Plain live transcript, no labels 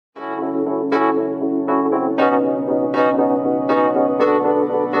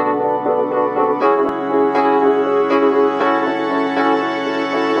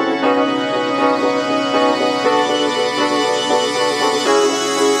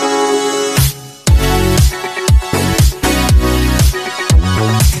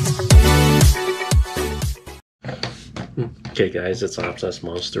Okay guys, it's Obsessed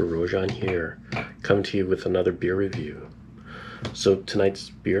Monster Rojan here, coming to you with another beer review. So tonight's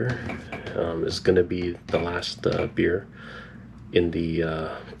beer is going to be the last beer in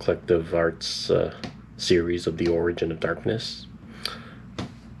the Collective Arts series of The Origin of Darkness.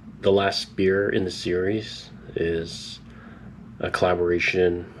 The last beer in the series is a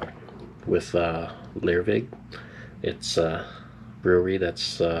collaboration with Lervig. It's a brewery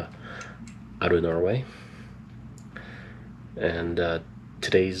that's out of Norway. And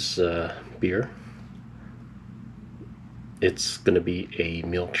today's beer, it's going to be a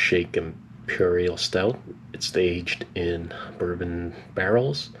milkshake Imperial Stout. It's aged in bourbon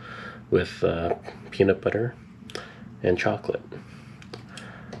barrels with peanut butter and chocolate.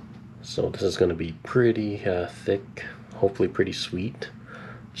 So this is going to be pretty thick, hopefully pretty sweet,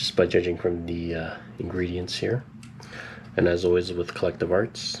 just by judging from the ingredients here. And as always with Collective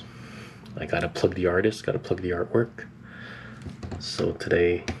Arts, I gotta plug the artist, gotta plug the artwork. So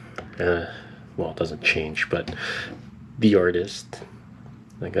today, well, it doesn't change, but the artist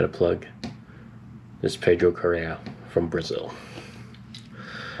I gotta plug is Pedro Correa from Brazil.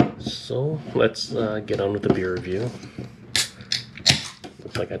 So let's get on with the beer review.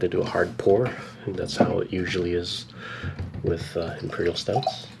 Looks like I had to do a hard pour, and that's how it usually is with Imperial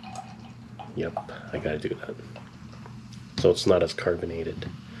Stouts. Yep, I gotta do that. So it's not as carbonated.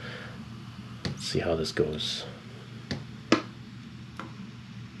 Let's see how this goes.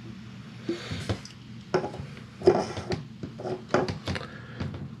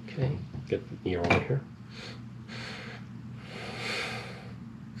 Okay, get the aroma here.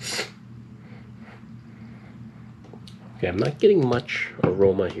 Okay, I'm not getting much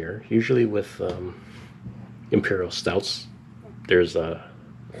aroma here. Usually with Imperial Stouts, there's a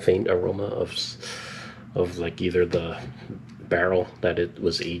faint aroma of like either the barrel that it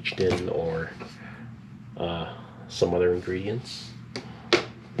was aged in or some other ingredients.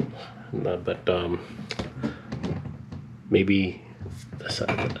 But maybe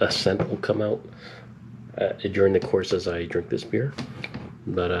a scent will come out during the course as I drink this beer.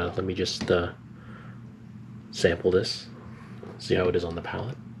 But let me just sample this, see how it is on the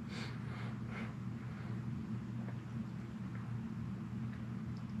palate.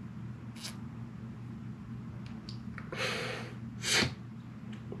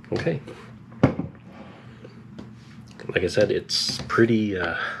 Okay, like I said, it's pretty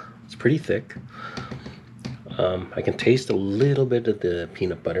thick. I can taste a little bit of the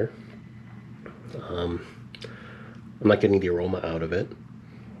peanut butter. I'm not getting the aroma out of it.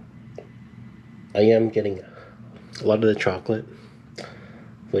 I am getting a lot of the chocolate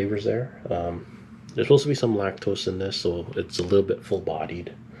flavors there. There's supposed to be some lactose in this, so it's a little bit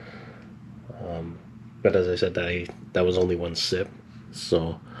full-bodied. But as I said, that was only one sip,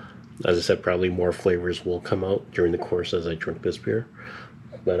 so as I said, probably more flavors will come out during the course as I drink this beer.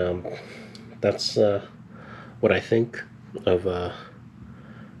 But that's what I think of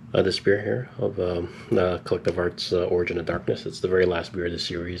this beer here, of Collective Arts Origin of Darkness. It's the very last beer of the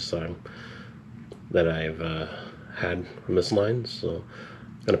series that I've had from this line, so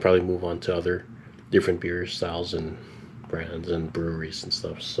I'm going to probably move on to other different beer styles and brands and breweries and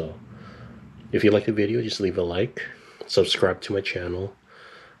stuff. So if you like the video, just leave a like, subscribe to my channel,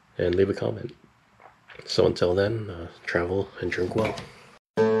 and leave a comment. So until then, travel and drink well.